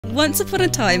Once upon a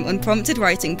time on Prompted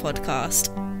Writing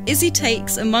Podcast, Izzy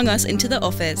takes Among Us into the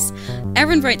office,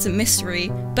 Erin writes a mystery,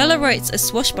 Bella writes a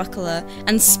swashbuckler,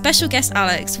 and special guest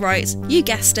Alex writes, you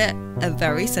guessed it, a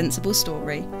very sensible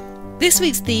story. This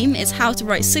week's theme is how to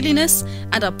write silliness,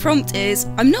 and our prompt is,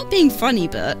 I'm not being funny,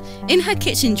 but in her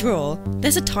kitchen drawer,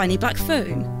 there's a tiny black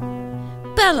phone.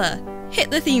 Bella, hit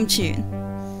the theme tune.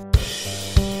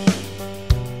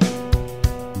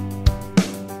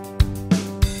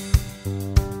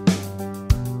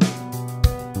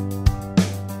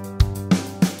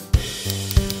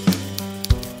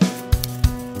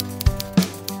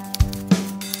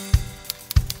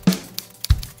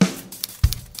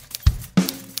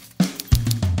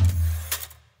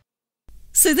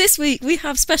 So this week we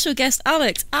have special guest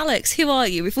Alex. Alex, who are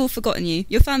you? We've all forgotten you.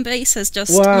 Your fan base has just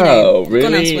really?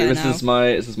 Gone elsewhere now.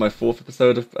 This is my fourth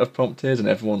episode of Prompted, and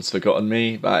everyone's forgotten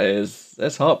me.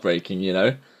 That's heartbreaking,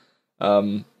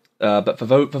 But for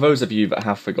those of you that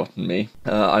have forgotten me,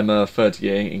 I'm a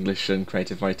third-year English and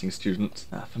creative writing student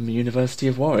from the University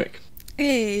of Warwick.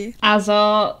 Hey. As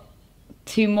are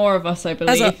two more of us, I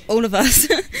believe. As are all of us,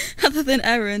 other than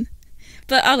Erin.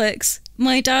 But Alex,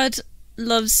 my dad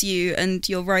loves you and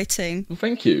your writing. Well,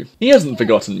 thank you. He hasn't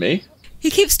forgotten me. He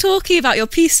keeps talking about your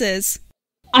pieces.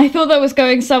 I thought that was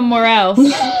going somewhere else.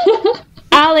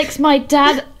 Alex, my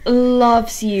dad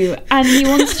loves you and he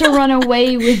wants to run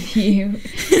away with you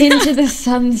into the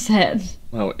sunset.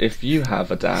 Well, if you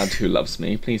have a dad who loves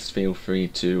me, please feel free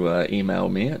to email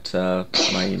me at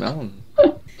my email.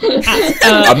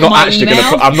 I'm not actually going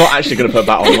to put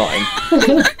that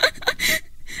online.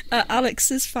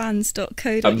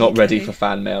 alexsfans.co.uk. I'm not ready for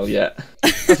fan mail yet.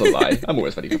 That's a lie. I'm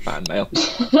always ready for fan mail.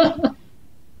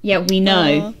 Yeah, we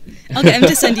know. I'll get him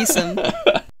to send you some.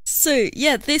 So,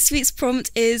 yeah, this week's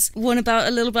prompt is one about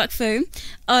a little black phone.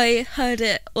 I heard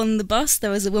it on the bus.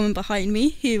 There was a woman behind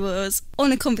me who was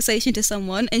on a conversation to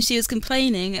someone, and she was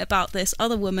complaining about this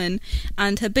other woman,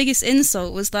 and her biggest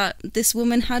insult was that this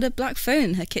woman had a black phone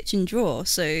in her kitchen drawer.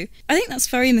 So I think that's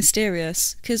very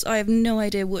mysterious, because I have no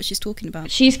idea what she's talking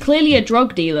about. She's clearly a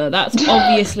drug dealer. That's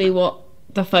obviously what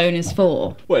the phone is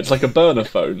for. Well, it's like a burner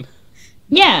phone.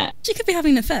 Yeah. She could be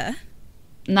having an affair.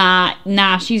 Nah,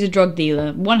 she's a drug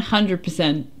dealer.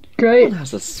 100%. Great. Who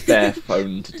has a spare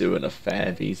phone to do an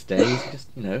affair these days? Just,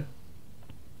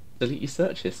 delete your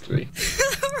search history.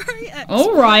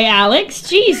 All right, Alex.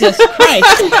 Jesus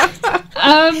Christ.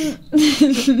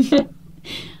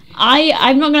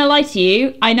 I'm not going to lie to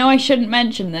you. I know I shouldn't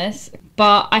mention this,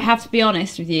 but I have to be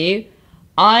honest with you.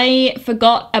 I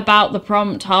forgot about the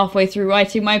prompt halfway through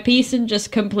writing my piece and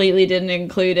just completely didn't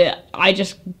include it. I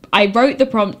wrote the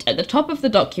prompt at the top of the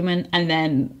document and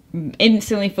then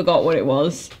instantly forgot what it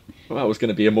was. Well, I thought that was going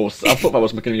to be a more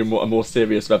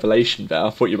serious revelation there.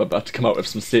 I thought you were about to come up with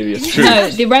some serious truths. No,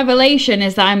 the revelation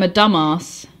is that I'm a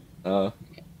dumbass. You're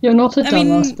not a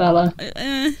dumbass, Bella.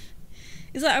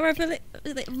 Is that a revelation?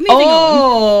 Moving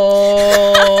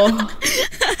on.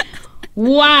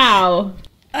 Wow.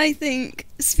 I think,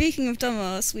 speaking of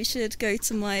dumbass, we should go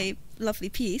to my lovely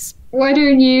piece. Why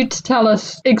don't you tell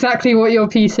us exactly what your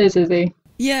piece is, Izzy?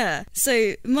 Yeah,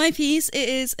 so my piece, it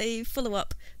is a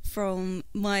follow-up from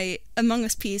my Among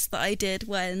Us piece that I did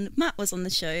when Matt was on the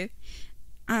show.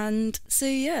 And so,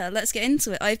 yeah, let's get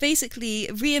into it. I basically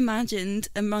reimagined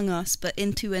Among Us, but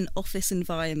into an office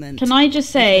environment. Can I just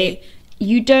say... Okay.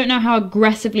 You don't know how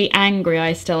aggressively angry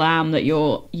I still am that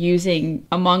you're using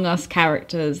Among Us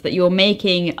characters, that you're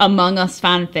making Among Us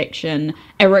fanfiction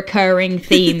a recurring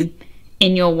theme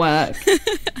in your work.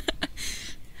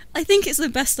 I think it's the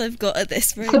best I've got at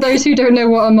this point. For those who don't know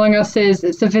what Among Us is,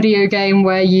 it's a video game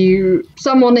where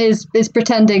someone is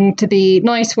pretending to be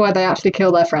nice while they actually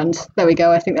kill their friends. There we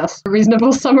go, I think that's a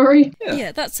reasonable summary.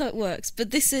 Yeah, that's how it works.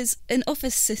 But this is an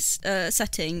office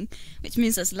setting, which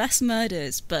means there's less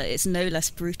murders, but it's no less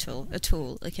brutal at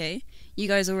all, okay? You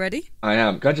guys all ready? I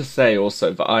am. Can I just say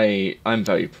also that I'm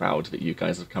very proud that you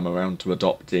guys have come around to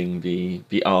adopting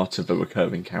the art of a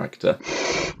recurring character.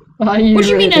 What do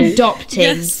you mean adopting?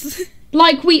 Yes.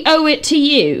 Like we owe it to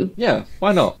you? Yeah,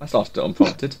 why not? I started it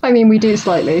unprompted. I mean, we do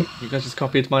slightly. You guys just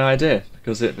copied my idea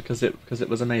because it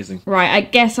was amazing. Right, I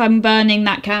guess I'm burning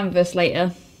that canvas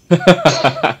later.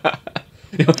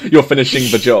 You're finishing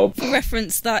the job. For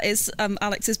reference, that is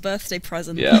Alex's birthday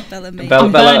present. Yeah, Bella made. I'm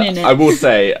burning it. I will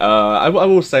say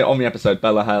on the episode,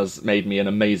 Bella has made me an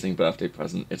amazing birthday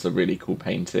present. It's a really cool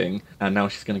painting, and now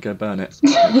she's going to go burn it.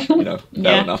 Which, fair enough.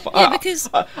 Yeah, because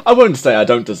I won't say I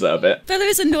don't deserve it. Bella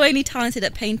is annoyingly talented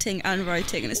at painting and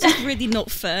writing, and it's just really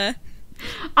not fair.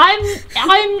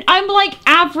 I'm like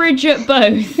average at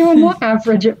both. You're not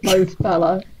average at both,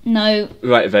 Bella. No.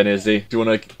 Right then, Izzy, do you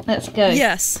want to... Let's go.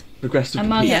 Yes. Progressive.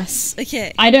 Among Yes, Us.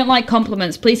 okay. I don't like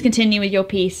compliments. Please continue with your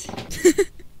piece.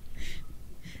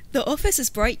 The office is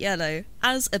bright yellow,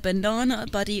 as a Banana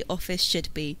Buddy office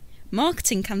should be.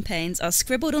 Marketing campaigns are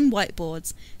scribbled on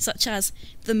whiteboards, such as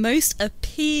the most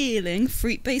appealing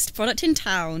fruit-based product in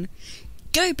town.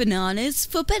 Go bananas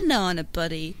for Banana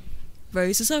Buddy.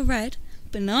 Roses are red,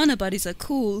 Banana Buddies are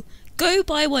cool. Go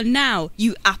buy one now,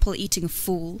 you apple-eating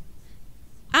fool.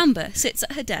 Amber sits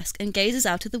at her desk and gazes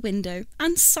out of the window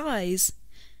and sighs.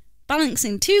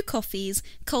 Balancing 2 coffees,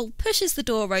 Cole pushes the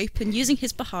door open using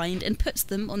his behind and puts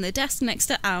them on the desk next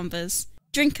to Amber's.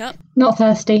 Drink up. Not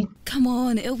thirsty. Come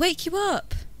on, it'll wake you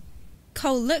up.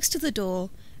 Cole looks to the door,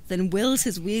 then wheels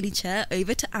his wheelie chair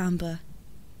over to Amber.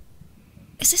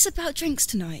 Is this about drinks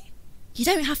tonight? You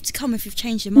don't have to come if you've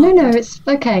changed your mind. No, it's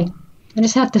okay. I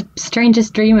just had the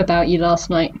strangest dream about you last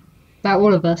night. About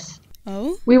all of us.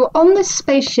 Oh? We were on this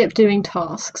spaceship doing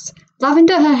tasks.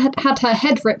 Lavender had her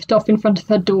head ripped off in front of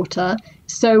her daughter,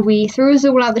 so we threw us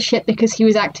all out the ship because he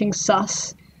was acting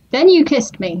sus. Then you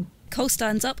kissed me. Cole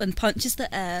stands up and punches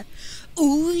the air.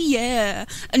 Ooh yeah,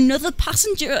 another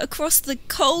passenger across the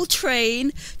coal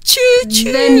train. Choo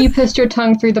choo! Then you pushed your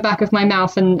tongue through the back of my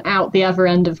mouth and out the other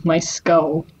end of my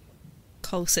skull.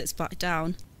 Cole sits back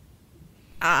down.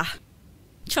 Ah,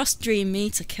 trust Dream me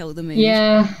to kill the mood.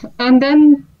 Yeah, and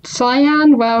then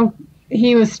Cyan, well,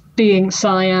 he was being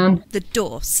Cyan. The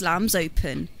door slams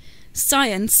open.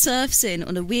 Cyan surfs in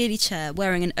on a wheelie chair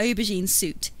wearing an aubergine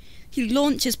suit. He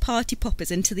launches party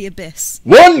poppers into the abyss.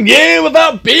 1 year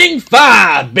without being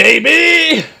fired,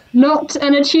 baby! Not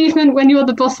an achievement when you're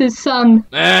the boss's son.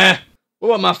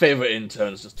 What were my favourite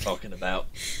interns just talking about?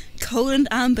 Cole and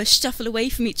Amber shuffle away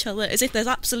from each other as if there's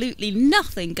absolutely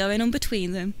nothing going on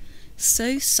between them.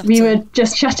 So subtle. We were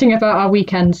just chatting about our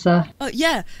weekend, sir. Oh,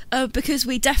 yeah, because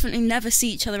we definitely never see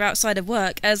each other outside of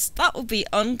work, as that would be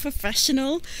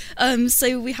unprofessional.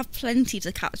 So we have plenty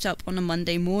to catch up on a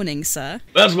Monday morning, sir.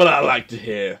 That's what I like to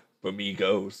hear from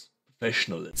egos.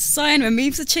 Professionalism. Cyan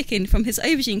removes the chicken from his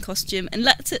aubergine costume and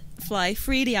lets it fly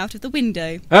freely out of the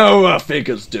window. How are our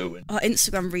figures doing? Our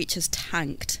Instagram reach has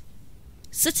tanked.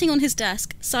 Sitting on his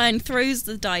desk, Cyan throws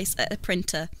the dice at a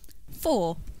printer.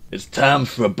 4. It's time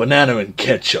for a banana and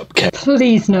ketchup.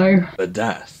 Please no. The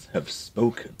dice have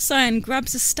spoken. Cyan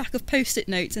grabs a stack of post-it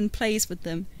notes and plays with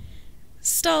them.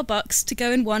 Starbucks to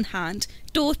go in one hand,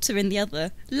 daughter in the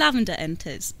other, Lavender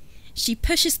enters. She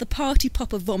pushes the party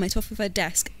popper vomit off of her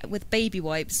desk with baby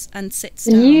wipes and sits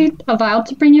Are down. you allowed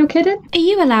to bring your kid in? Are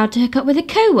you allowed to hook up with a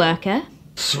co-worker?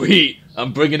 Sweet,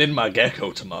 I'm bringing in my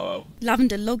gecko tomorrow.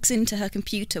 Lavender logs into her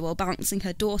computer while balancing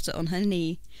her daughter on her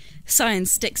knee. Cyan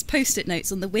sticks post-it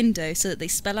notes on the window so that they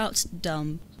spell out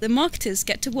dumb. The marketers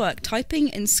get to work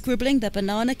typing and scribbling their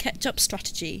banana ketchup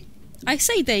strategy. I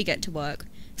say they get to work.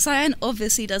 Cyan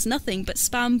obviously does nothing but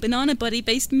spam Banana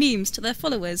Buddy-based memes to their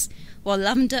followers, while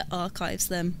Lavender archives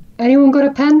them. Anyone got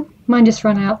a pen? Mine just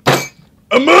ran out.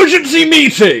 Emergency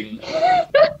meeting!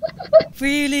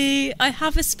 Really? I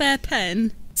have a spare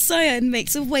pen. Cyan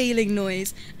makes a wailing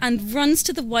noise and runs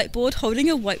to the whiteboard holding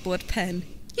a whiteboard pen.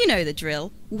 You know the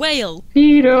drill. Wail.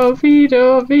 Fido,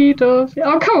 Fido, Fido, Fido.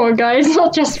 Oh, come on, guys,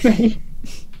 not just me.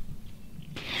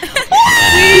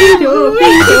 Fido,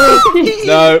 Fido,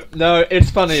 Fido. No, it's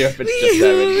funnier if it's just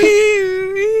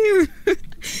Erin.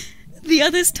 The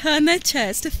others turn their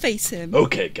chairs to face him.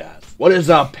 Okay, guys, what is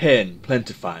our pen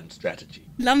plentifying strategy?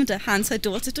 Lavender hands her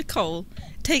daughter to Cole,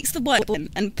 takes the whiteboard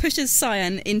and pushes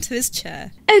Cyan into his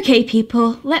chair. Okay,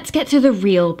 people, let's get to the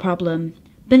real problem.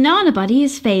 Banana Buddy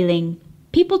is failing.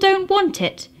 People don't want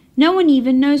it. No one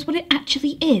even knows what it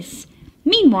actually is.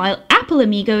 Meanwhile, Apple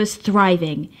Amigo is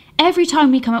thriving. Every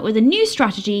time we come up with a new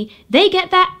strategy, they get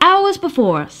that hours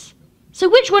before us. So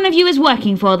which one of you is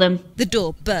working for them? The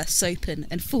door bursts open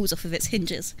and falls off of its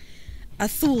hinges.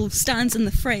 Athul stands in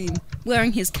the frame,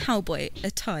 wearing his cowboy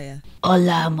attire.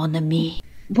 Hola, mon ami.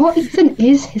 What even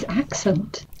is his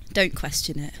accent? Don't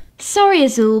question it. Sorry,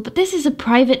 Azul, but this is a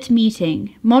private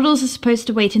meeting. Models are supposed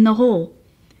to wait in the hall.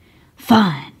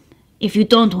 Fine. If you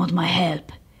don't want my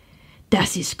help,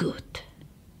 that is good.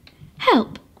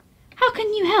 Help? How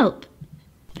can you help?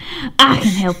 I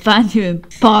can help find you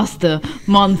a pasta,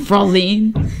 mon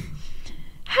Fraulein.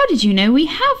 How did you know we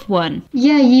have one?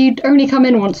 Yeah, you'd only come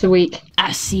in once a week.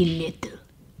 I see little.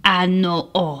 I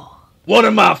know all. What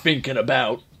am I thinking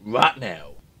about right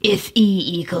now? If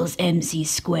E equals MC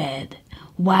squared,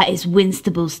 why is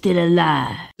Winstable still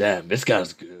alive? Damn, this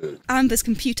guy's good. Amber's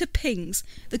computer pings.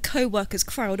 The co-workers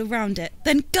crowd around it,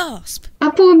 then gasp.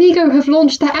 Apple Amigo have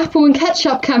launched their apple and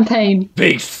ketchup campaign.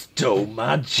 They stole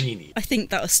my genie. I think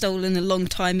that was stolen a long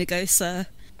time ago, sir.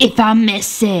 If I may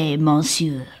say,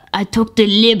 monsieur, I took the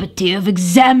liberty of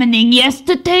examining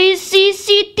yesterday's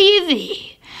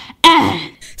CCTV,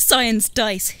 and... Cyan's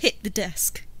dice hit the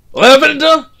desk.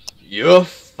 Lavender, you're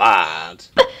fired.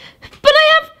 But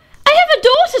I have a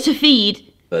daughter to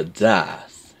feed. The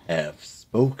dice have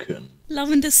spoken.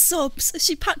 Lavender sobs as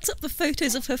she packs up the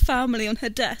photos of her family on her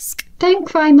desk. Don't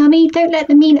cry, Mummy. Don't let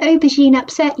the mean aubergine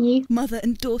upset you. Mother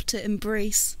and daughter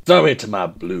embrace. Sorry to my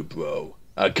blue bro.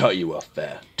 I cut you off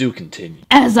there. Do continue.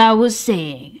 As I was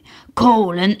saying,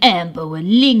 Cole and Amber were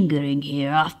lingering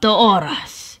here after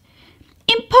horas.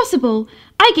 Impossible.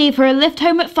 I gave her a lift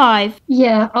home at 5.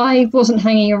 Yeah, I wasn't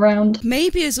hanging around.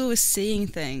 Maybe Azul was seeing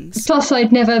things. Plus,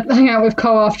 I'd never hang out with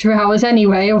Cole after hours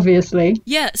anyway, obviously.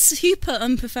 Yeah, super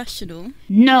unprofessional.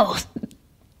 No.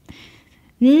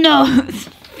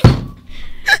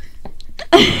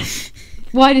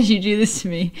 Why did you do this to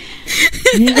me?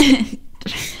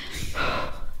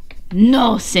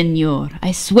 No, senor.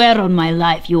 I swear on my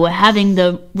life you were having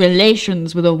the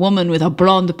relations with a woman with a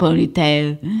blonde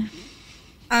ponytail.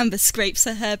 Amber scrapes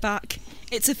her hair back.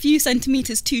 It's a few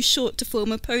centimetres too short to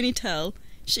form a ponytail.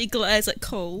 She glares at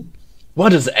Cole. Why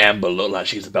does Amber look like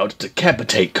she's about to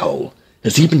decapitate Cole?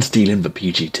 Has he been stealing the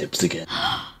PG tips again?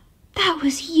 That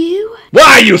was you? Why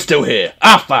are you still here?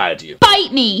 I fired you.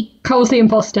 Bite me! Cole's the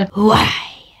imposter. Why?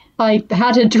 I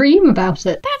had a dream about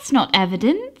it. That's not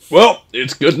evidence. Well,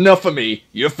 it's good enough for me.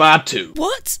 You're fired too.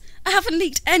 What? I haven't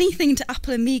leaked anything to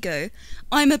Apple Amigo.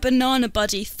 I'm a banana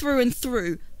buddy through and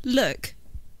through. Look.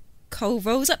 Cole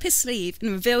rolls up his sleeve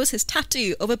and reveals his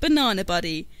tattoo of a banana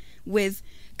buddy with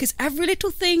 "'Cause every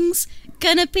little thing's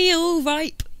gonna be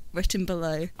alright" written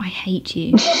below. I hate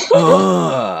you.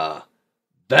 Ah,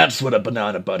 that's what a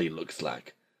banana buddy looks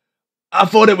like. I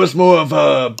thought it was more of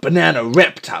a banana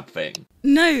rep type thing.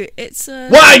 No, it's a...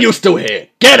 Why are you still here?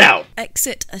 Get out!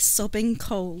 Exit a sobbing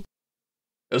Cole.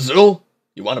 Azul,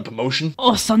 you want a promotion?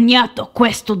 Ho sognato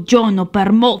questo giorno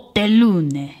per molte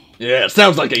lune. Yeah,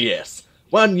 sounds like a yes.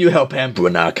 Why don't you help Amber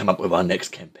and I come up with our next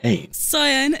campaign?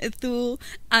 Cyan, Ethel,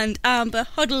 and Amber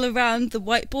huddle around the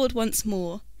whiteboard once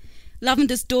more.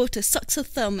 Lavender's daughter sucks her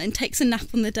thumb and takes a nap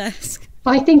on the desk.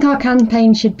 I think our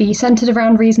campaign should be centred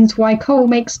around reasons why Cole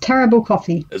makes terrible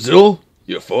coffee. Azul,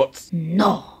 your thoughts?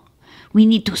 No. We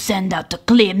need to send out a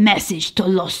clear message to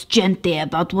Los Gente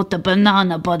about what the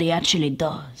banana body actually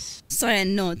does.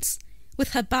 Cyan nods.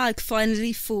 With her bag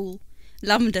finally full,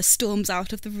 Lavender storms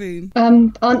out of the room.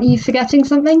 Aren't you forgetting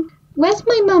something? Where's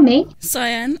my mummy?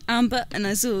 Cyan, Amber, and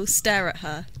Azul stare at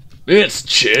her. It's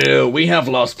chill. We have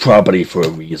lost property for a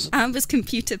reason. Amber's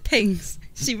computer pings.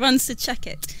 She runs to check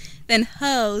it, then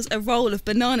hurls a roll of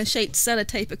banana-shaped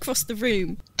sellotape across the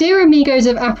room. Dear amigos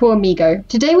of Apple Amigo,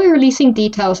 today we're releasing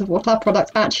details of what our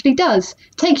product actually does.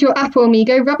 Take your Apple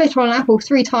Amigo, rub it on an apple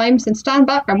 3 times, and stand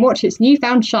back and watch its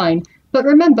newfound shine. But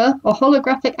remember, a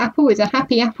holographic apple is a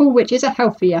happy apple, which is a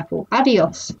healthy apple.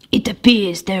 Adios. It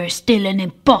appears there is still an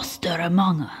imposter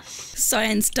among us.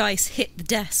 Cyan's dice hit the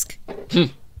desk.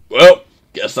 Well,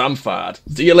 guess I'm fired.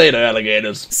 See you later,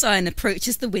 alligators. Cyan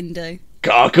approaches the window.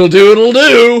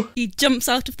 Cockle-doodle-doo! He jumps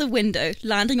out of the window,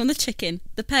 landing on the chicken.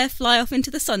 The pair fly off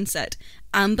into the sunset.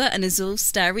 Amber and Azul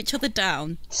stare each other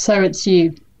down. So it's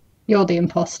you. You're the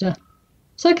imposter.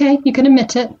 It's okay, you can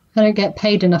admit it. I don't get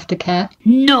paid enough to care.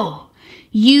 No.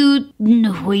 You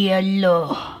we're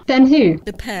low. Then who?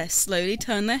 The pair slowly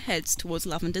turn their heads towards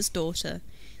Lavender's daughter.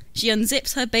 She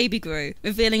unzips her baby grow,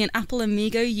 revealing an Apple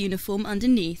Amigo uniform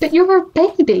underneath. But you're a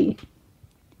baby.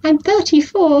 I'm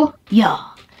 34. Yeah,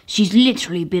 she's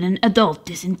literally been an adult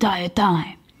this entire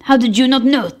time. How did you not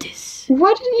notice?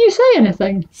 Why didn't you say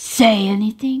anything? Say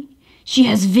anything? She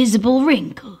has visible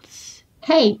wrinkles.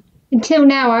 Hey, until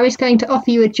now I was going to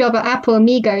offer you a job at Apple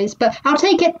Amigos, but I'll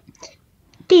take it.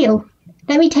 Deal.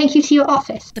 Let me take you to your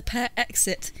office. The pair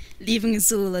exit, leaving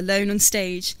Azul alone on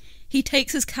stage. He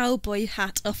takes his cowboy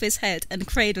hat off his head and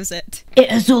cradles it. E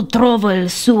Azul trova il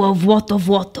suo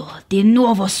vuoto di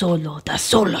nuovo solo, da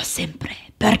solo sempre.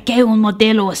 Perché un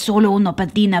modello è solo una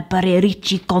patina per i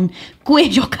ricci con cui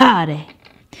giocare.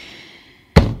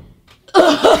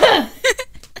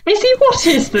 Izzy, what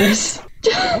is this?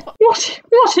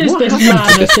 What is this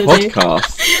madness, Izzy?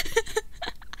 Podcast.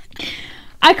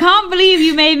 I can't believe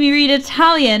you made me read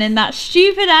Italian in that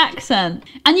stupid accent.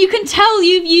 And you can tell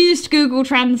you've used Google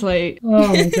Translate. Oh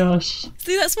my gosh.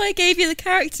 See, that's why I gave you the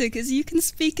character, because you can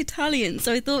speak Italian,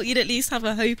 so I thont you'd at least have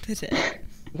a hope at it.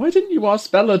 Why didn't you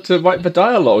ask Bella to write the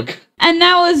dialogue? And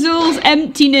now Azul's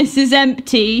emptiness is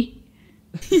empty.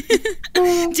 Do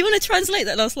you want to translate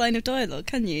that last line of dialogue,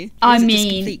 can you? Or I is it mean, just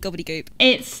complete gobbledygook?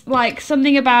 It's like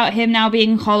something about him now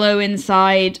being hollow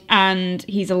inside and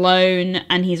he's alone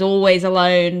and he's always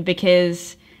alone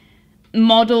because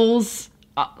models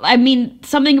I mean,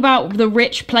 something about the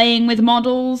rich playing with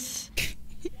models.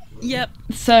 Yep.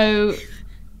 So,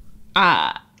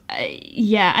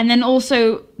 yeah, and then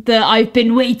also I've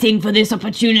been waiting for this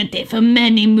opportunity for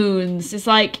many moons. It's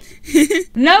like,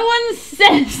 no one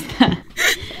says that.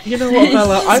 You know what,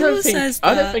 Bella? I don't Says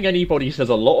think anybody says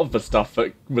a lot of the stuff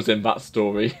that was in that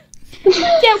story.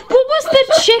 Yeah, what was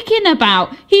the chicken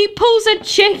about? He pulls a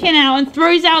chicken out and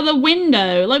throws out the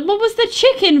window. Like, what was the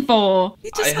chicken for? He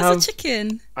just has a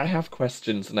chicken. I have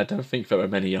questions, and I don't think there are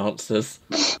many answers.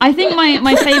 I think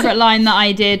my favourite line that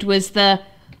I did was the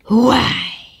why.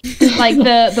 Like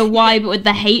the Y, but with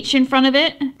the H in front of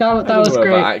it. That was where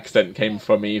great. that accent came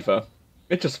from either.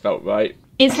 It just felt right.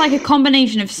 It's like a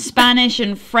combination of Spanish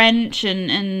and French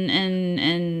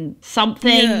and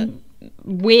something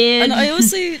weird. And I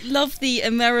also love the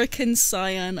American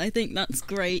cyan. I think that's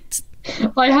great.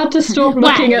 I had to stop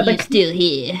looking at the. Still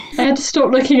here. I had to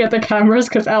stop looking at the cameras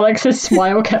because Alex's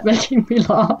smile kept making me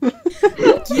laugh.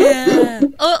 Yeah.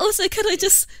 Also, could I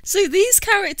just... So these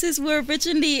characters were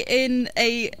originally in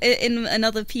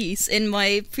another piece, in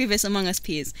my previous Among Us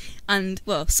piece. And,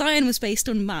 well, Cyan was based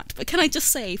on Matt. But can I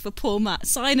just say, for poor Matt,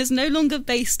 Cyan is no longer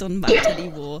based on Matt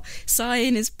anymore.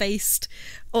 Cyan is based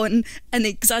on an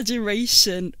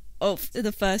exaggeration of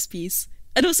the first piece.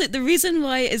 And also, the reason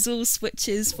why Azul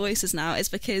switches voices now is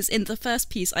because in the first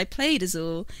piece I played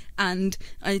Azul and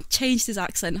I changed his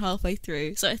accent halfway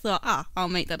through. So I thought, I'll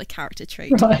make that a character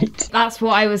trait. Right. That's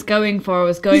what I was going for. I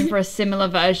was going for a similar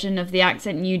version of the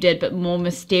accent you did, but more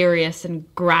mysterious and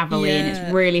gravelly, and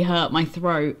it's really hurt my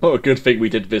throat. What a good thing we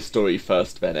did this story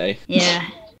first, then, eh? Yeah.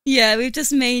 Yeah, we've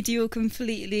just made you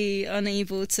completely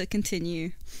unable to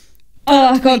continue. Oh,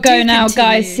 I've got to go do now, continue.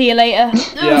 guys. See you later.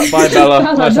 Yeah, bye,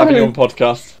 Bella. Nice having you on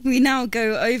podcast. We now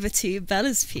go over to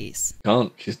Bella's piece.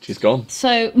 Can't. She's gone.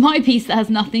 So, my piece that has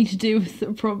nothing to do with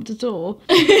the prompt at all.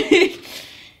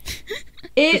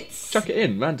 It's... Chuck it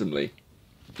in randomly.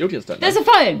 The audience don't know. There's a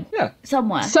phone. Yeah.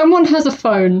 Somewhere. Someone has a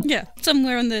phone. Yeah,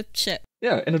 somewhere on the ship.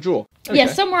 Yeah, in a drawer. Okay. Yeah,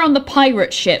 somewhere on the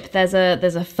pirate ship there's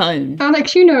a phone.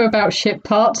 Alex, you know about ship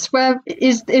parts. Where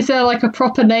is there like a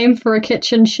proper name for a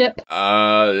kitchen ship?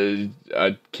 A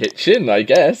kitchen, I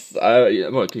guess.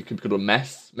 Well, it could be called a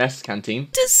mess canteen.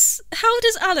 How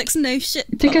does Alex know ship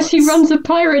parts? Because he runs a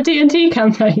pirate D&D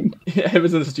campaign. Yeah,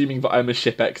 everyone's assuming that I'm a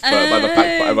ship expert by the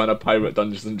fact that I run a pirate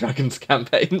Dungeons and Dragons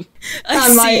campaign.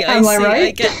 Am I right?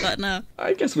 I get that now.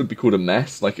 I guess it would be called a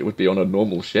mess, like it would be on a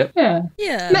normal ship. Yeah.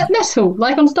 Yeah. Mess hall,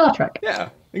 like on Star Trek. Yeah,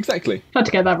 exactly. Had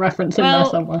to get that reference in there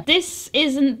somewhere. This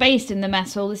isn't based in the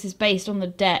mess hall, this is based on the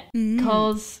deck,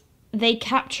 because they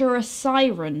capture a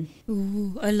siren.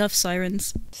 Ooh, I love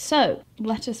sirens. So,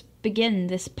 let us begin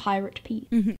this pirate piece.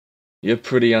 You're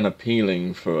pretty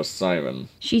unappealing for a siren.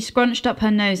 She scrunched up her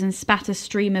nose and spat a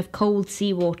stream of cold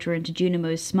seawater into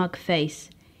Junimo's smug face.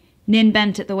 Nin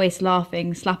bent at the waist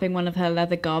laughing, slapping one of her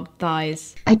leather-garbed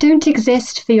thighs. I don't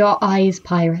exist for your eyes,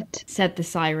 pirate. Said the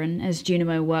siren, as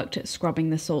Junimo worked at scrubbing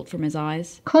the salt from his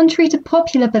eyes. Contrary to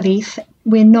popular belief,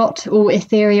 we're not all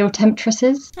ethereal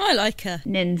temptresses. I like her.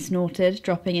 Nin snorted,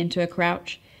 dropping into a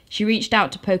crouch. She reached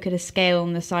out to poke at a scale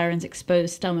on the siren's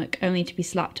exposed stomach, only to be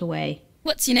slapped away.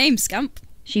 What's your name, scamp?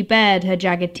 She bared her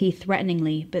jagged teeth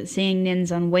threateningly, but seeing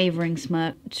Nin's unwavering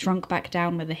smirk, shrunk back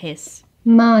down with a hiss.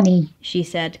 Marnie, She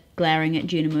said, glaring at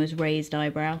Junimo's raised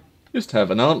eyebrow. Used to have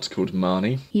an aunt called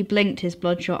Marnie. He blinked his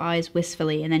bloodshot eyes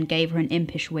wistfully and then gave her an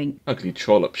impish wink. Ugly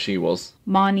trollop she was.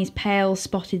 Marnie's pale,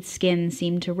 spotted skin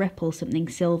seemed to ripple something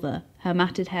silver, her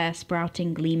matted hair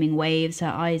sprouting gleaming waves, her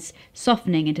eyes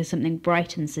softening into something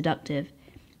bright and seductive.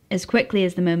 As quickly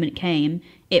as the moment came,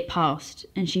 it passed,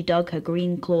 and she dug her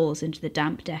green claws into the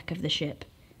damp deck of the ship.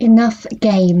 enough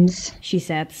games. She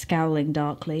said, scowling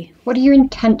darkly. What are your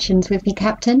intentions with me,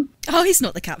 Captain? Oh, he's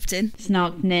not the captain.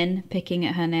 Snarked Nin, picking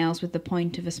at her nails with the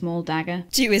point of a small dagger.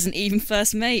 Jew isn't even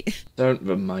first mate. Don't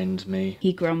remind me.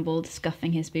 He grumbled,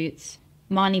 scuffing his boots.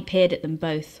 Marnie peered at them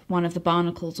both, one of the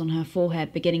barnacles on her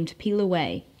forehead beginning to peel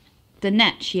away. The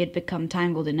net she had become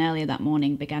tangled in earlier that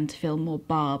morning began to feel more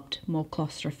barbed, more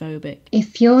claustrophobic.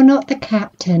 If you're not the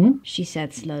captain, She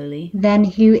said slowly. then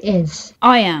who is?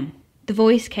 I am. The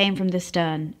voice came from the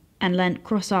stern, and leant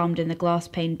cross-armed in the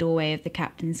glass-paned doorway of the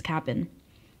captain's cabin.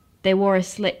 They wore a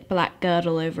slick black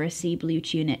girdle over a sea-blue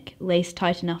tunic, laced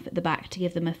tight enough at the back to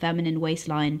give them a feminine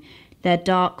waistline. Their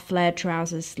dark, flared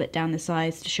trousers slit down the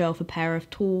sides to show off a pair of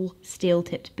tall,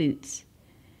 steel-tipped boots.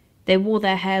 They wore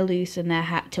their hair loose and their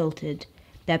hat tilted,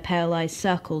 their pale eyes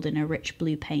circled in a rich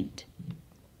blue paint.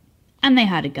 And they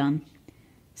had a gun.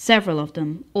 Several of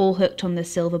them, all hooked on the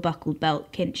silver-buckled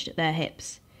belt cinched at their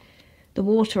hips. The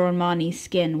water on Marnie's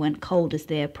skin went cold as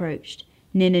they approached.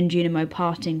 Nin and Junimo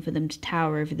parting for them to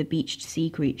tower over the beached sea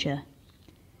creature.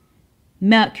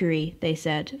 "Mercury," they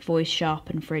said, voice sharp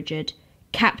and frigid.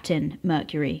 "Captain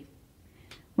Mercury."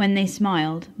 When they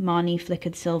smiled, Marnie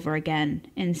flickered silver again,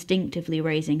 instinctively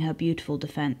raising her beautiful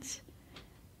defence.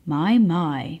 "My,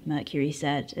 Mercury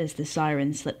said, as the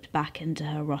siren slipped back into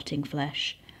her rotting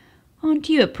flesh. "Aren't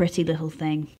you a pretty little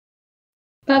thing?"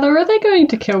 Bella, are they going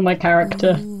to kill my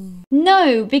character?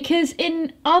 No, because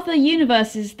in other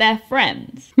universes they're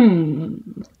friends.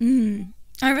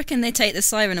 I reckon they take the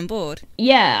siren on board.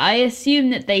 Yeah, I assume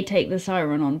that they take the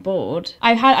siren on board.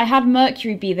 I had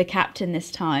Mercury be the captain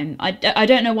this time. I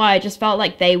don't know why, I just felt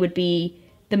like they would be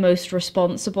the most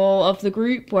responsible of the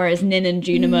group, whereas Nin and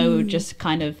Junimo just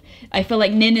kind of... I feel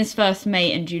like Nin is first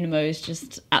mate and Junimo is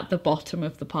just at the bottom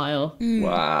of the pile.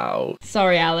 Wow.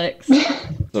 Sorry, Alex.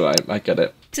 Alright, I get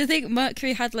it. So I think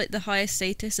Mercury had like the highest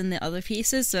status in the other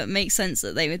pieces, so it makes sense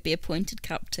that they would be appointed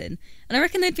captain. And I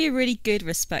reckon they'd be a really good,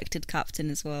 respected captain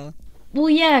as well. Well,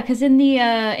 yeah, because in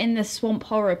the swamp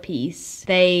horror piece,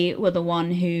 they were the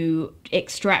one who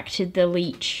extracted the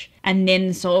leech, and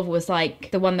Nin sort of was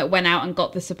like the one that went out and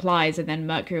got the supplies, and then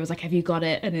Mercury was like, "Have you got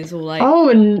it?" And is all like, Oh,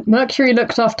 and Mercury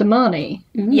looked after Marnie.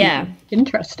 Ooh, Yeah.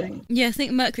 Interesting. Yeah, I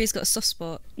think Mercury's got a soft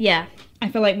spot. yeah. I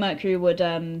feel like Mercury would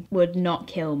not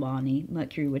kill Marnie.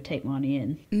 Mercury would take Marnie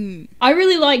in. I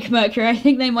really like Mercury. I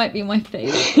think they might be my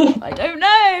favourite.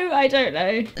 I don't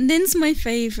know. Nin's my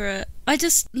favourite. I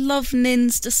just love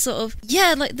Nin's just sort of,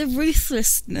 like the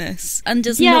ruthlessness and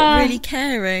just not really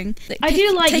caring. Like, I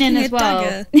do like taking Nin a as well.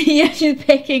 dagger. Yeah, she's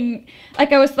picking... that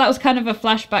was kind of a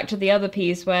flashback to the other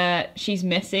piece where she's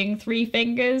missing 3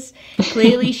 fingers.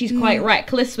 Clearly she's quite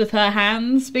reckless with her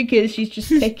hands because she's just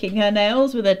picking her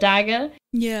nails with a dagger.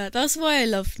 Yeah, that's why I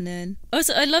love Nin.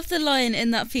 Also, I love the line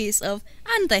in that piece of,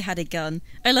 "and they had a gun."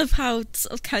 I love how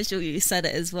sort of casual you said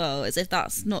it as well, as if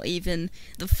that's not even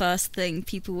the first thing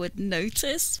people would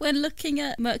notice when looking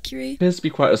at Mercury. Appears to be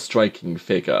quite a striking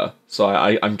figure, so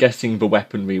I'm guessing the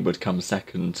weaponry would come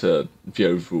second to the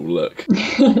overall look.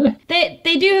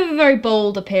 They do have a very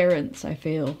bold appearance, I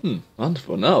feel.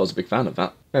 Wonderful. No, I was a big fan of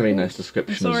that. Very nice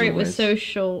description. Sorry as it always. was so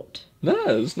short.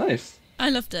 No, it was nice. I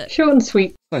loved it. Short and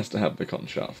sweet. Nice to have the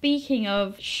contrast. Speaking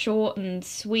of short and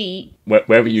sweet, Where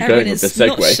were you Erin going with is this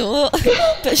segue? not short,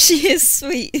 but she is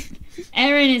sweet.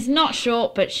 Erin is not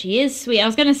short, but she is sweet. I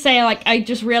was going to say, like, I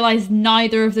just realised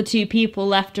neither of the 2 people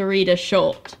left to read are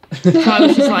short. So I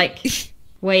was just like,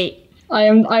 wait.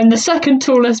 I'm the second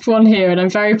tallest one here, and I'm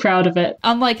very proud of it.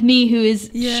 Unlike me, who is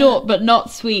short but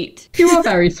not sweet. You are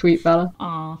very sweet, Bella.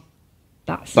 Aw,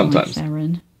 that's Sometimes. nice,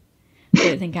 Erin. I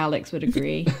don't think Alex would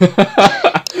agree.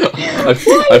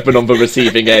 I've been on the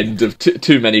receiving end of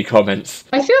too many comments.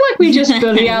 I feel like we just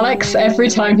bully Alex every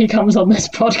time he comes on this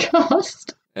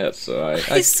podcast. That's alright.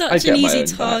 He's such an easy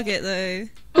target, though.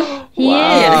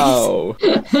 Wow.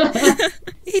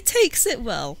 He takes it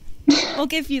well. I'll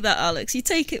give you that, Alex. You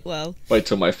take it well. Wait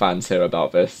till my fans hear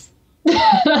about this.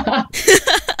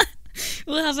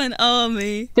 We'll have an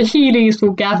army. The Heelys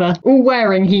will gather, all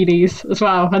wearing Heelys as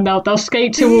well, and they'll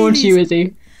skate towards you,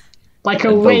 Izzy. Like a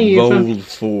And wave they'll roll of...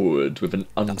 forward with an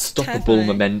unstoppable terrifying.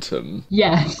 momentum.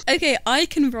 Yes. Okay, I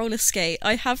can roller skate.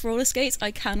 I have roller skates. I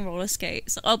can roller skate,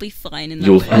 so I'll be fine in that.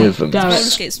 You'll fight. hear them Damn it. Roller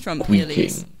skates trump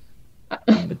wheelies. squeaking.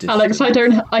 in the Alex, I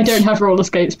don't have roller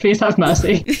skates. Please have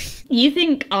mercy. You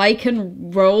think I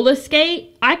can roller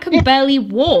skate? I can barely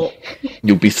walk.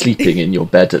 You'll be sleeping in your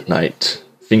bed at night,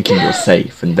 thinking you're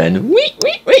safe, and then wait,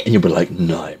 and you'll be like,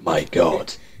 no, my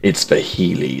God, it's the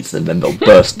Heelys, and then they'll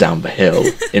burst down the hill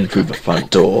in through the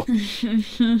front door,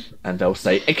 and they'll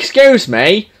say, "Excuse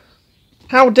me,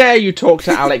 how dare you talk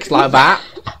to Alex like that?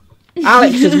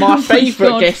 Alex is my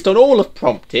favourite guest on all of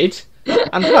Prompted,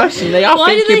 and personally, I Why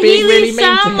think do you're the being really Heelys mean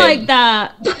to sound him." like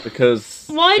that? Because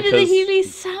Why do the because- Heelys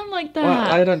sound like that?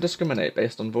 Well, I don't discriminate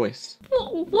based on voice.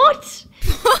 What?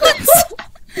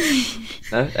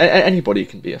 No, anybody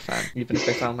can be a fan, even if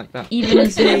they sound like that. Even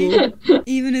Azul.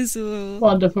 Even as well.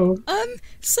 Wonderful.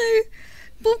 So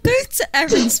we'll go to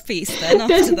Erin's piece then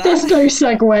There's after that. no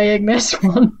segueing this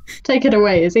one. Take it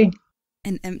away, Izzy.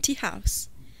 An empty house.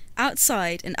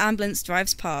 Outside, an ambulance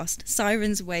drives past,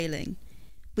 sirens wailing.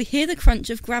 We hear the crunch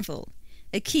of gravel,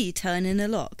 a key turn in a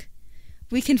lock.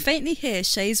 We can faintly hear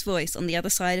Shay's voice on the other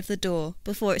side of the door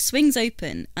before it swings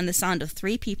open and the sound of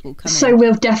 3 people come So in.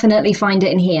 we'll definitely find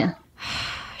it in here.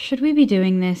 Should we be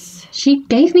doing this? She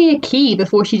gave me a key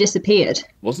before she disappeared.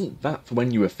 Wasn't that for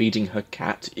when you were feeding her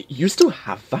cat? You still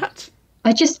have that?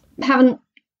 I just haven't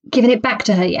given it back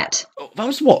to her yet. Oh, that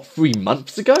was what, 3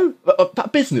 months ago?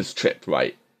 That business trip,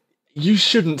 right? You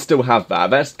shouldn't still have that.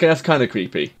 That's kind of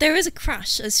creepy. There is a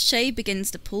crash as Shay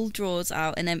begins to pull drawers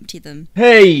out and empty them.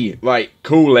 Hey! Right,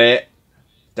 cool it.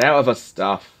 Stay out of her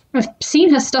stuff. I've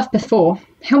seen her stuff before.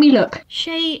 Help me look.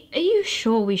 Shay, are you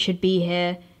sure we should be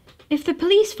here? If the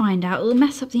police find out, it'll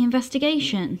mess up the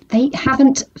investigation. They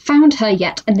haven't found her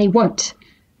yet, and they won't.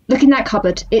 Look in that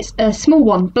cupboard. It's a small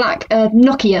one, black,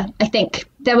 Nokia, I think.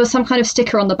 There was some kind of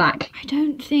sticker on the back. I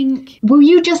don't think... Will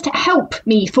you just help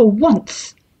me for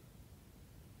once?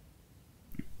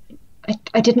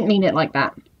 I didn't mean it like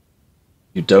that.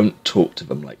 You don't talk to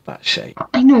them like that, Shay.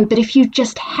 I know, but if you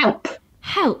just help...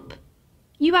 Help?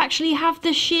 You actually have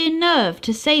the sheer nerve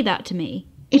to say that to me?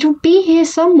 It'll be here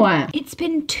somewhere. It's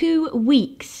been 2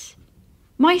 weeks.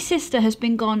 My sister has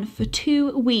been gone for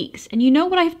 2 weeks, and you know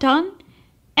what I've done?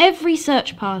 Every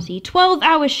search party,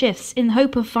 12-hour shifts in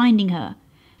hope of finding her,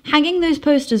 hanging those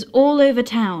posters all over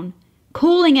town,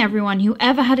 calling everyone who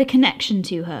ever had a connection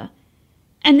to her.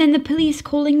 And then the police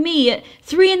calling me at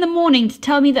 3 a.m. to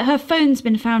tell me that her phone's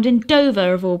been found in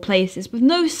Dover, of all places, with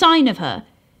no sign of her.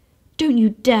 Don't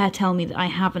you dare tell me that I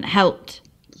haven't helped.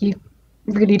 You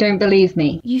really don't believe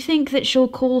me? You think that she'll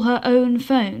call her own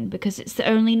phone because it's the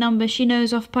only number she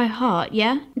knows off by heart,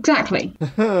 yeah? Exactly.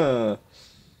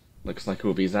 Looks like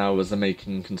all these hours of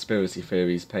making conspiracy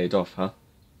theories paid off, huh?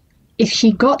 If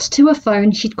she got to a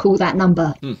phone, she'd call that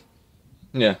number.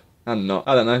 Yeah, and not.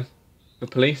 I don't know. The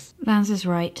police? Lance is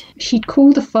right. She'd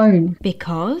call the phone.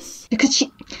 Because? Because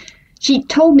she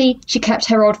told me she kept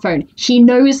her old phone. She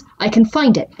knows I can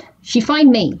find it. She find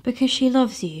me. Because she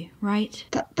loves you, right?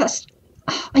 That's...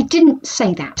 I didn't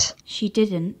say that. She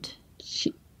didn't.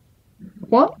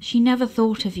 What? She never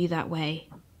thought of you that way.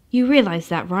 You realise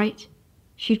that, right?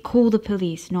 She'd call the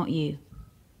police, not you.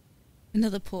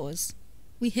 Another pause.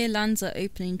 We hear Lanza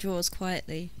opening drawers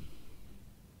quietly.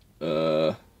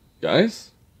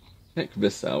 Guys? Check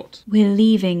this out. We're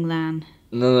leaving, Lan.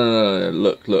 No.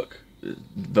 Look.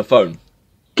 The phone.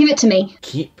 Give it to me.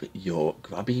 Keep your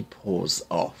grubby paws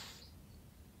off.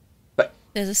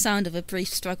 There's a sound of a brief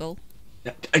struggle.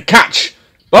 Catch!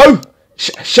 Bo!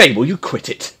 Shay, will you quit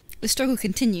it? The struggle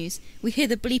continues. We hear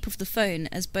the bleep of the phone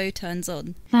as Bo turns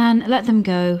on. Lan, let them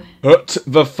go. Put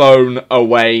the phone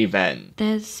away, then.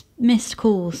 There's missed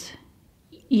calls.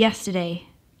 Yesterday.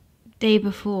 Day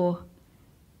before.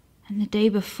 And the day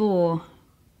before.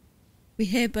 We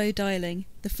hear Bo dialing.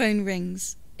 The phone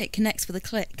rings. It connects with a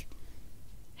click.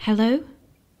 Hello?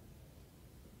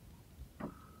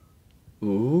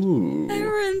 Ooh.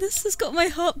 Erin, this has got my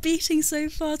heart beating so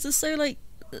fast. It's so,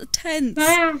 tense.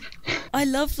 I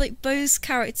love, Bo's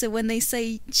character when they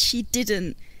say she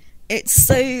didn't. It's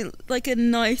so, like a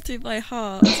knife through my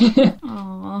heart.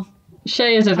 Aww.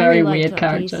 Shay is a very weird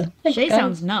character. Shay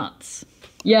sounds nuts.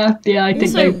 Yeah, I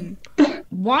think Also, so.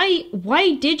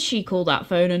 Why did she call that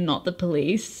phone and not the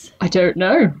police? I don't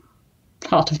know.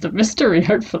 Part of the mystery,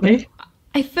 hopefully.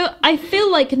 I feel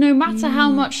like no matter how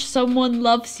much someone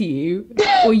loves you,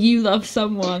 or you love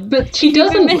someone, But she if you've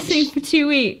doesn't. been missing for 2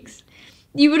 weeks,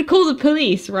 you would call the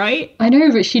police, right? I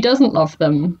know, but she doesn't love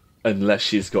them. Unless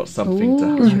she's got something to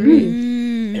Ooh, hide. true.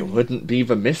 It wouldn't be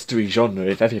the mystery genre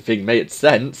if everything made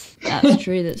sense. That's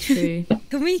true.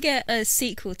 Can we get a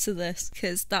sequel to this?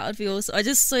 Because that would be awesome. I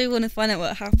just so want to find out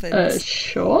what happens.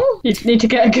 Sure. You'd need to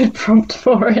get a good prompt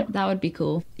for it. That would be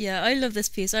cool. Yeah, I love this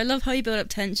piece. I love how you build up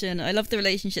tension. I love the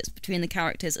relationships between the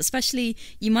characters. Especially,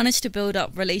 you manage to build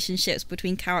up relationships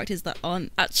between characters that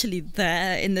aren't actually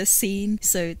there in the scene.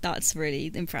 So that's really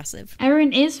impressive.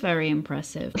 Erin is very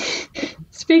impressive.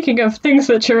 Speaking of things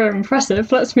which are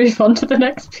impressive, let's move on to the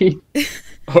next piece.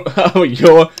 Oh,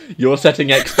 you're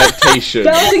setting expectations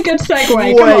That was a good segue.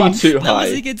 Come way on. too That high.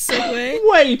 was a good segue.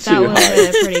 Way That too was high.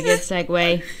 a pretty good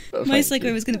segue. My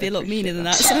segue was going to be a lot meaner than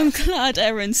that, so I'm glad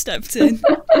Erin stepped in.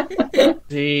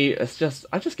 See,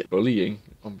 I just get bullying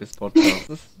on this podcast.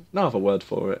 There's no other word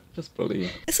for it. Just bullying.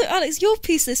 So, Alex, your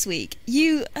piece this week,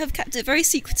 you have kept it very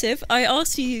secretive. I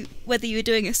asked you whether you were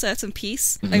doing a certain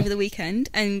piece over the weekend,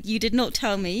 and you did not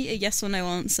tell me a yes or no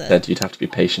answer. Said you'd have to be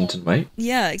patient and wait.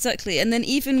 Yeah, exactly. And then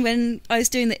even when I was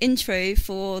doing the intro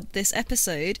for this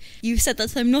episode, you said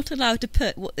that I'm not allowed to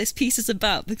put what this piece is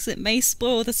about because it may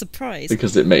spoil the surprise.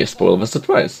 Because it may spoil the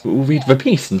surprise. We'll read the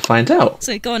piece and find out.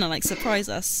 So go on, Alex, surprise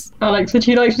us. Alex, would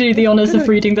you like to do the honours of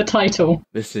reading the title?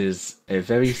 This is A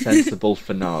Very Sensible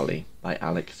Finale by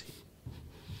Alex.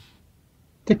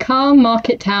 The calm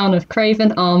market town of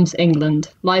Craven Arms, England,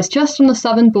 lies just on the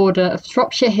southern border of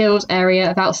Shropshire Hills area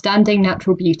of outstanding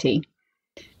natural beauty.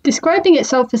 Describing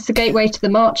itself as the gateway to the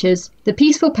Marches, the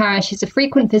peaceful parish is a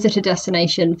frequent visitor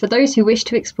destination for those who wish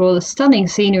to explore the stunning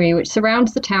scenery which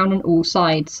surrounds the town on all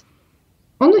sides.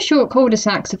 On the short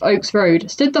cul-de-sacs of Oaks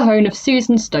Road stood the home of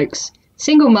Susan Stokes,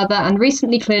 single mother and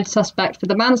recently cleared suspect for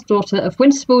the manslaughter of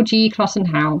Winstable G. Clutton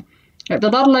Howe, at the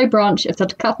Ludlow branch of the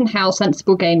Clutton Howe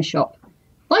Sensible Game Shop.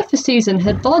 Life for Susan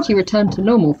had largely returned to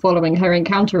normal following her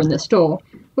encounter in the store,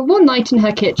 but one night in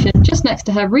her kitchen, just next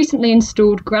to her recently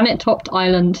installed granite-topped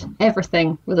island,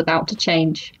 everything was about to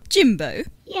change. Jimbo,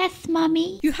 Yes,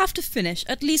 Mummy? you have to finish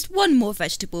at least one more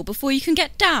vegetable before you can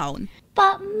get down.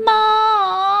 But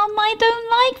Mom, I don't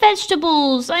like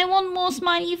vegetables. I want more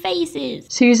smiley faces.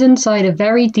 Susan sighed a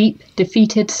very deep,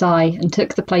 defeated sigh and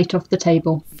took the plate off the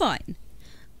table. Fine.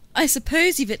 I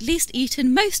suppose you've at least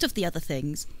eaten most of the other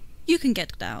things. You can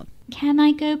get down. Can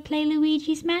I go play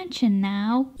Luigi's Mansion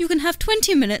now? You can have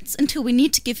 20 minutes until we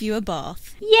need to give you a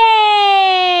bath.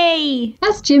 Yay!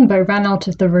 As Jimbo ran out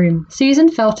of the room, Susan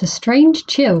felt a strange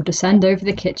chill descend over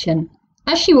the kitchen.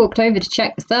 As she walked over to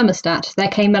check the thermostat, there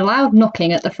came a loud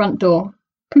knocking at the front door.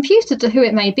 Confused as to who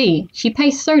it may be, she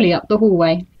paced slowly up the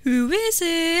hallway. Who is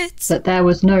it? But there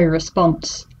was no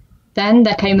response. Then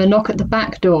there came a knock at the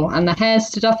back door, and the hairs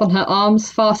stood up on her arms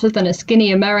faster than a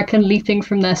skinny American leaping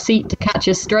from their seat to catch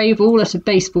a stray ball at a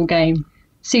baseball game.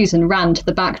 Susan ran to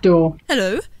the back door.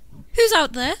 Hello? Who's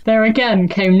out there? There again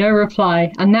came no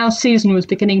reply, and now Susan was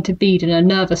beginning to bead in a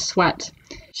nervous sweat.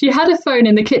 She had a phone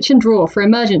in the kitchen drawer for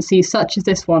emergencies such as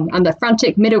this one, and the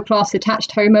frantic middle-class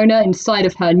attached homeowner inside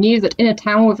of her knew that in a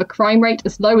town with a crime rate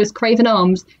as low as Craven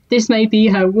Arms, this may be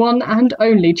her one and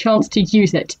only chance to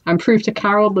use it, and prove to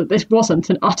Carol that this wasn't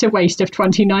an utter waste of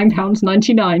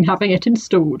 £29.99 having it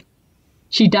installed.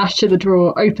 She dashed to the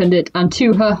drawer, opened it, and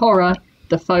to her horror,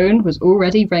 the phone was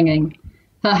already ringing.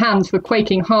 Her hands were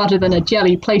quaking harder than a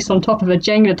jelly placed on top of a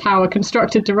Jenga tower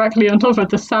constructed directly on top of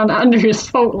the San Andreas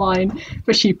fault line,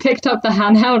 but she picked up the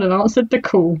handheld and answered the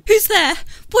call. Who's there?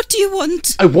 What do you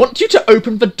want? I want you to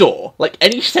open the door, like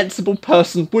any sensible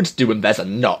person would do when there's a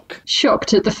knock.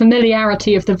 Shocked at the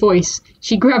familiarity of the voice,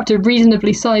 she grabbed a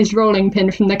reasonably sized rolling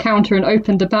pin from the counter and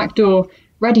opened the back door,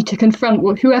 ready to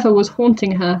confront whoever was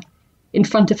haunting her. In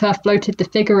front of her floated the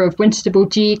figure of Winstable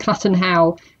G. Clutton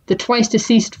Howe, the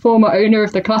twice-deceased former owner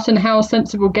of the Clutton Howe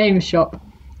Sensible Game Shop.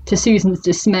 To Susan's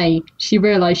dismay, she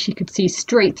realised she could see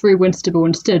straight through Winstable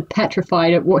and stood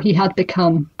petrified at what he had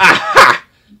become. Aha!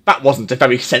 That wasn't a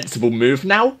very sensible move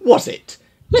now, was it?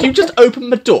 Do you just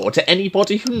open the door to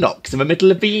anybody who knocks in the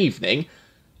middle of the evening?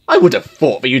 I would have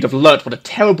thought that you'd have learnt what a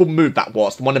terrible move that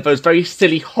was from one of those very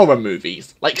silly horror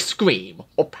movies, like Scream,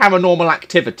 or Paranormal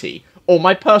Activity, or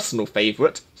my personal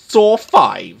favourite, Saw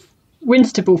 5.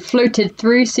 Winstable floated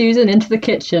through Susan into the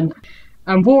kitchen,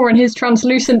 and wore on his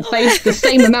translucent face the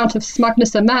same amount of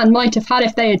smugness a man might have had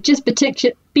if they had just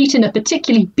beaten a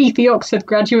particularly beefy Oxford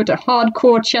graduate at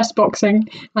hardcore chess boxing,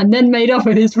 and then made off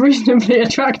with his reasonably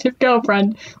attractive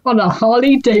girlfriend on a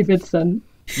Harley Davidson.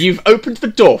 You've opened the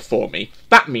door for me.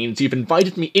 That means you've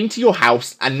invited me into your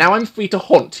house, and now I'm free to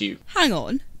haunt you. Hang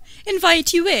on.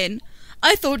 Invite you in?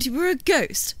 I thought you were a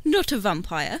ghost, not a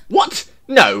vampire. What?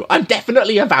 No, I'm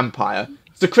definitely a vampire.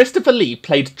 Sir Christopher Lee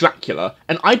played Dracula,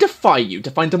 and I defy you to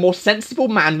find a more sensible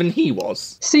man than he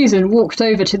was. Susan walked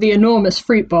over to the enormous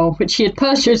fruit bowl, which she had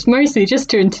purchased mostly just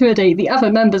to intimidate the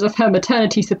other members of her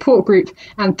maternity support group,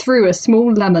 and threw a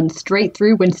small lemon straight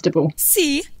through Winstable.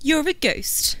 See, you're a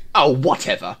ghost. Oh,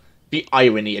 whatever. The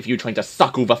irony of you trying to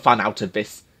suck all the fun out of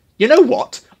this. You know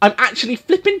what? I'm actually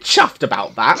flippin' chuffed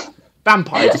about that.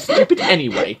 Vampires are stupid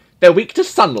anyway. They're weak to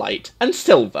sunlight, and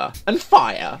silver, and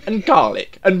fire, and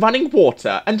garlic, and running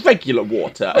water, and regular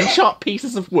water, and sharp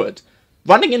pieces of wood.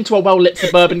 Running into a well-lit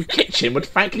suburban kitchen would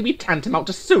frankly be tantamount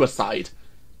to suicide.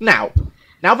 Now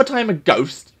that I am a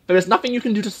ghost, there is nothing you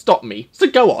can do to stop me, so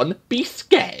go on, be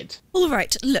scared.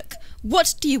 Alright, look,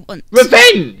 what do you want?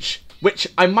 Revenge! Which,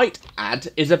 I might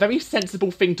add, is a very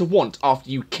sensible thing to want after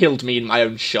you killed me in my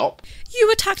own shop.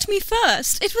 You attacked me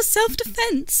first. It was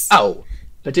self-defense. Oh,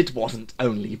 but it wasn't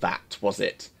only that, was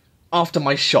it? After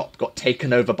my shop got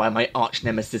taken over by my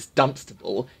arch-nemesis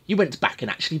Dunstable, you went back and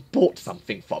actually bought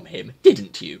something from him,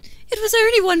 didn't you? It was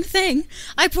only one thing.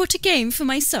 I brought a game for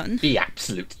my son. The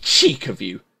absolute cheek of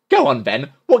you. Go on then,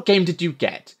 what game did you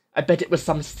get? I bet it was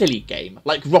some silly game,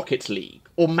 like Rocket League,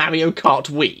 or Mario Kart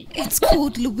Wii. It's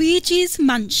called Luigi's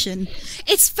Mansion.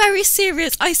 It's very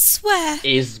serious, I swear.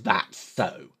 Is that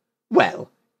so? Well,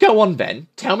 go on then,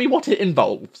 tell me what it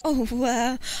involves. Oh,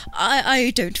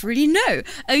 I don't really know.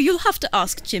 Oh, you'll have to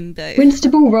ask Jimbo.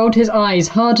 Winstable rolled his eyes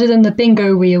harder than the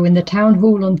bingo wheel in the town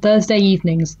hall on Thursday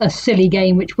evenings, a silly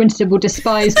game which Winstable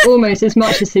despised almost as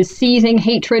much as his seething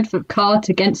hatred for cards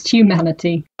against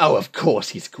humanity. Oh, of course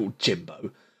he's called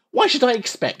Jimbo. Why should I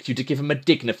expect you to give him a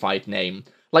dignified name,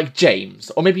 like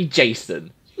James, or maybe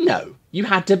Jason? No, you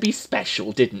had to be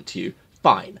special, didn't you?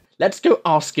 Fine. Let's go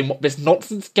ask him what this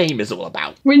nonsense game is all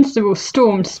about. Winstable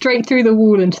stormed straight through the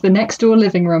wall into the next-door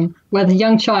living room, where the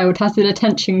young child has his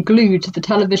attention glued to the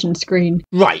television screen.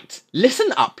 Right.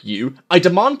 Listen up, you. I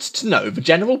demand to know the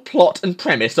general plot and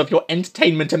premise of your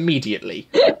entertainment immediately.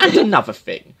 And another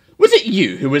thing. Was it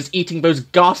you who was eating those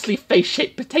ghastly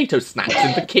face-shaped potato snacks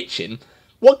in the kitchen?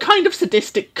 What kind of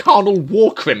sadistic carnal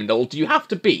war criminal do you have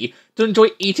to be to enjoy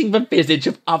eating the visage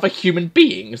of other human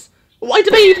beings? Why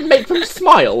do they even make them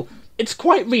smile? It's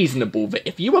quite reasonable that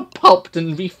if you were pulped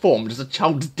and reformed as a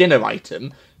child's dinner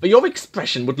item, that your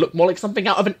expression would look more like something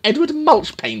out of an Edward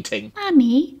Mulch painting.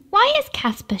 Mummy, why is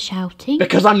Casper shouting?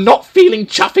 Because I'm not feeling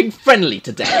chuffing friendly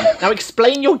today. Now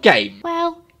explain your game.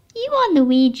 Well, you are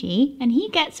Luigi, and he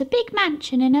gets a big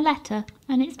mansion in a letter,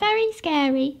 and it's very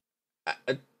scary.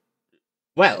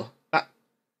 Well, that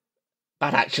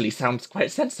actually sounds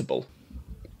quite sensible.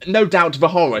 No doubt the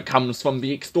horror comes from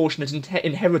the extortionate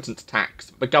inheritance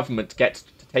tax the government gets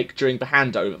to take during the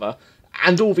handover,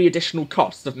 and all the additional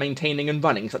costs of maintaining and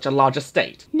running such a large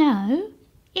estate. No,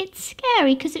 it's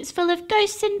scary because it's full of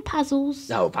ghosts and puzzles.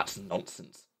 Oh, that's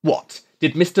nonsense. What?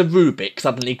 Did Mr. Rubik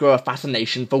suddenly grow a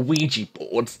fascination for Ouija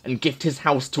boards and gift his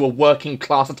house to a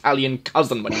working-class Italian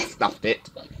cousin when he snuffed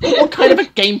it? What kind of a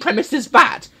game premise is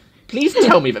that? Please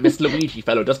tell me that this Luigi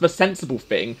fellow does the sensible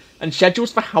thing and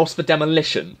schedules the house for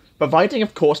demolition, providing,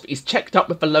 of course, that he's checked up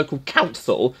with the local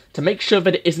council to make sure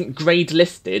that it isn't grade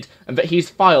listed and that he's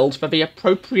filed for the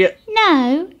appropriate...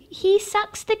 No, he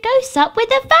sucks the ghosts up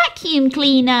with a vacuum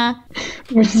cleaner.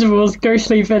 Winstable's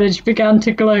ghostly village began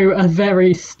to glow a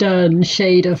very stern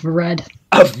shade of red.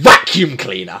 A vacuum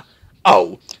cleaner?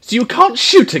 Oh, so you can't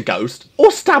shoot a ghost,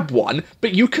 or stab one,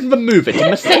 but you can remove it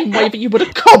in the same way that you would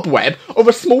a cobweb or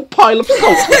a small pile of salt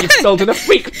that you've spilled in a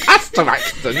freak pasta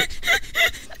accident?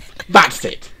 That's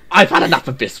it. I've had enough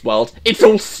of this world. It's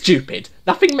all stupid.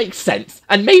 Nothing makes sense,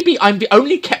 and maybe I'm the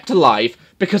only kept alive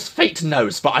because fate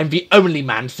knows that I'm the only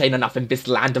man sane enough in this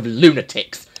land of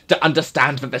lunatics to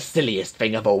understand that the silliest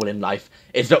thing of all in life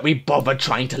is that we bother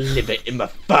trying to live it in the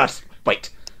first... Wait,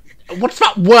 what's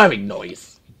that whirring noise?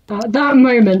 At that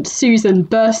moment, Susan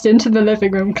burst into the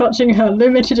living room, clutching her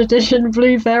limited edition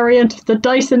blue variant of the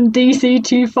Dyson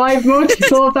DC-25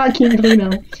 multi-floor vacuum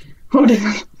cleaner. Holding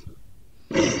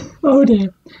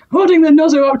the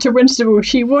nozzle up to Winstable,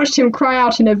 she watched him cry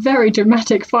out in a very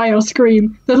dramatic final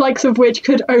scream, the likes of which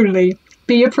could only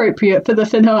be appropriate for the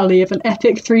finale of an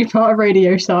epic 3-part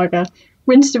radio saga.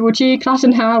 Winstable G.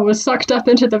 Clattenhauer was sucked up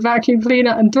into the vacuum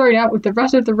cleaner and thrown out with the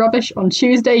rest of the rubbish on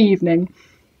Tuesday evening.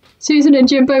 Susan and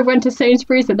Jimbo went to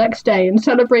Sainsbury's the next day and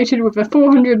celebrated with a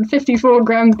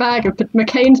 454-gram bag of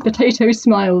McCain's Potato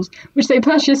Smiles, which they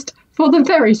purchased for the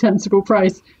very sensible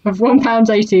price of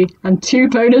 £1.80 and 2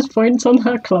 bonus points on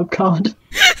her club card.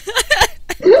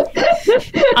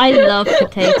 I love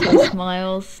Potato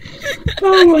Smiles.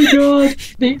 Oh my god,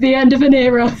 the end of an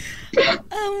era.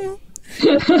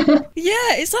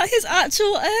 Yeah, is that his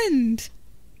actual end?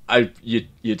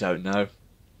 You don't know.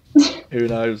 Who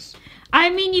knows? I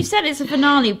mean, you said it's a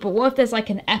finale, but what if there's like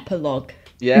an epilogue?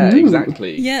 Yeah,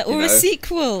 exactly. Yeah, or you know? a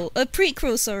sequel, a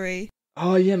prequel, sorry.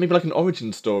 Oh yeah, maybe like an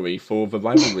origin story for the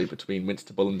rivalry between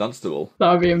Winstable and Dunstable.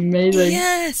 That would be amazing.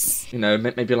 Yes! You know,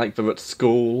 maybe like they're at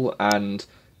school and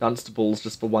Dunstable's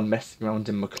just the one messing around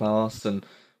in the class and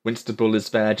Winstable is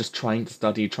there just trying to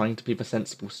study, trying to be the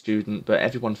sensible student, but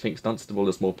everyone thinks Dunstable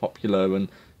is more popular and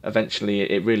eventually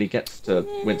it really gets to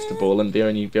Winstable and the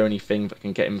only thing that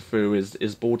can get him through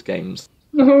is board games.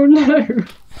 Oh no.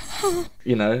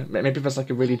 You know, maybe there's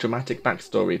like a really dramatic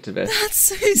backstory to this. That's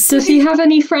so sweet. Does he have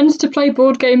any friends to play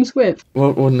board games with?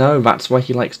 Well, no, that's why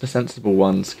he likes the sensible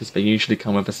ones, because they usually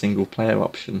come with a single player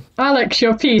option. Alex,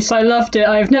 your piece, I loved it.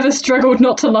 I've never struggled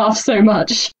not to laugh so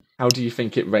much. How do you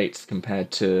think it rates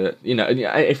compared to, you know,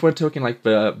 if we're talking like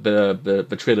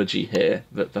the trilogy here,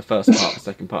 the first part, the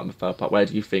second part, and the third part, where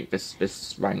do you think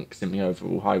this ranks in the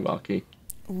overall hierarchy?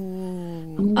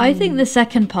 Ooh. I think the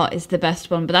second part is the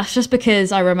best one, but that's just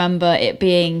because I remember it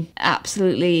being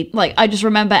absolutely, like, I just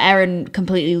remember Erin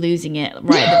completely losing it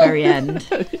right at the very end.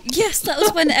 Yes, that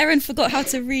was when Erin forgot how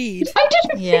to read. I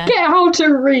didn't forget how to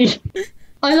read.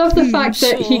 I love the fact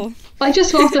that I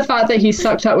just love the fact that he's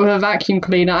sucked up with a vacuum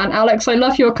cleaner. And Alex, I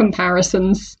love your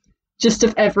comparisons. Just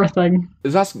of everything.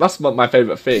 That's what my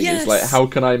favourite thing Yes. is, like, how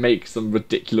can I make some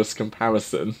ridiculous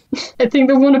comparison? I think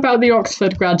the one about the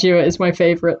Oxford graduate is my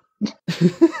favourite.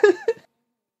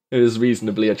 His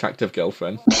reasonably attractive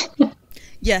girlfriend.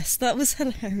 Yes, that was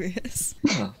hilarious.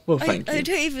 Oh, well, thank you. I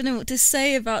don't even know what to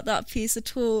say about that piece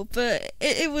at all, but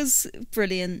it was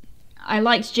brilliant. I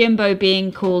liked Jimbo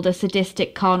being called a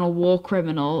sadistic carnal war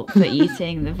criminal for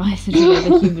eating the visage of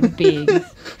other human beings.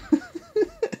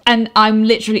 And I'm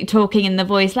literally talking in the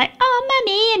voice like, "Oh,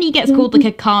 mummy," and he gets called like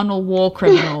a carnal war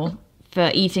criminal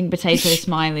for eating potato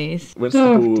smileys.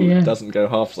 Winstable doesn't go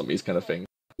halves on these kind of things.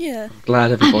 Yeah.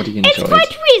 Glad everybody enjoyed. It's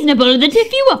quite reasonable that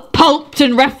if you were pulped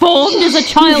and reformed as a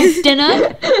child's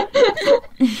dinner.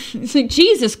 It's like,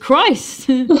 Jesus Christ.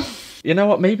 You know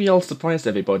what? Maybe I'll surprise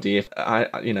everybody if I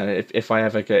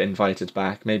ever get invited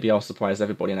back. Maybe I'll surprise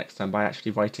everybody next time by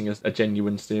actually writing a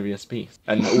genuine, serious piece.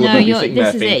 And all of them be sitting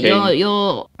there thinking,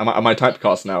 You're am I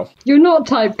typecast now? You're not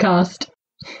typecast.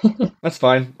 That's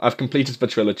fine. I've completed the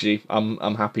trilogy.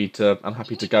 I'm happy to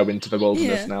go into the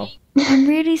wilderness now. I'm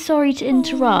really sorry to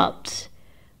interrupt,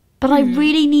 but I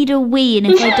really need a wee, and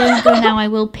if I don't go now, I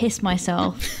will piss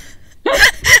myself.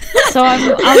 So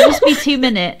I'll just be 2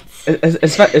 minutes.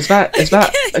 Is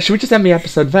that? Should we just end the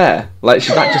episode there? Like,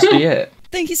 should that just be it?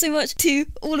 Thank you so much to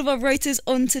all of our writers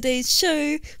on today's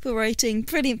show for writing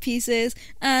brilliant pieces,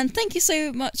 and thank you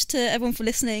so much to everyone for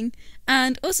listening.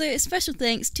 And also a special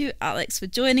thanks to Alex for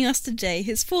joining us today,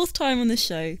 his 4th time on the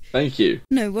show. Thank you.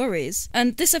 No worries.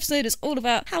 And this episode is all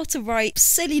about how to write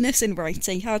silliness in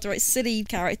writing, how to write silly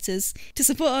characters. To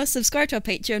support us, subscribe to our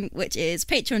Patreon, which is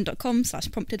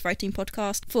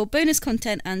patreon.com/promptedwritingpodcast for bonus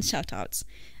content and shoutouts.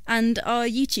 And our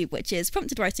YouTube, which is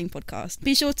Prompted Writing Podcast.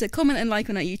 Be sure to comment and like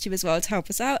on our YouTube as well to help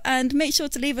us out, and make sure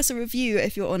to leave us a review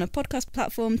if you're on a podcast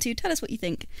platform to tell us what you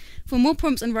think. For more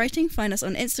prompts and writing, find us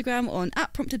on Instagram on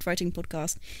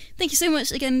 @PromptedWritingPodcast. Thank you so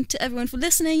much again to everyone for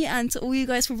listening, and to all you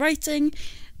guys for writing.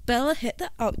 Bella, hit the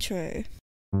outro.